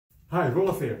Hi,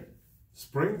 Rolf here.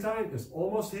 Springtime is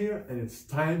almost here and it's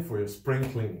time for your spring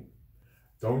cleaning.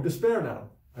 Don't despair now,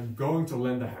 I'm going to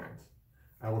lend a hand.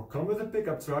 I will come with a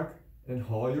pickup truck and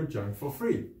haul your junk for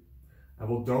free. I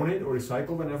will donate or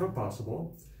recycle whenever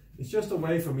possible. It's just a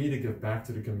way for me to give back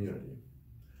to the community.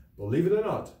 Believe it or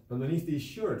not, underneath these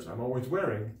shirts I'm always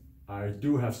wearing, I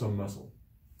do have some muscle.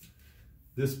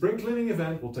 This spring cleaning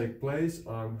event will take place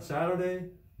on Saturday,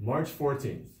 March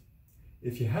 14th.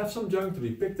 If you have some junk to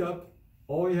be picked up,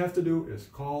 all you have to do is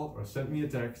call or send me a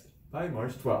text by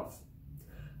March 12th.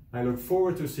 I look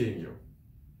forward to seeing you.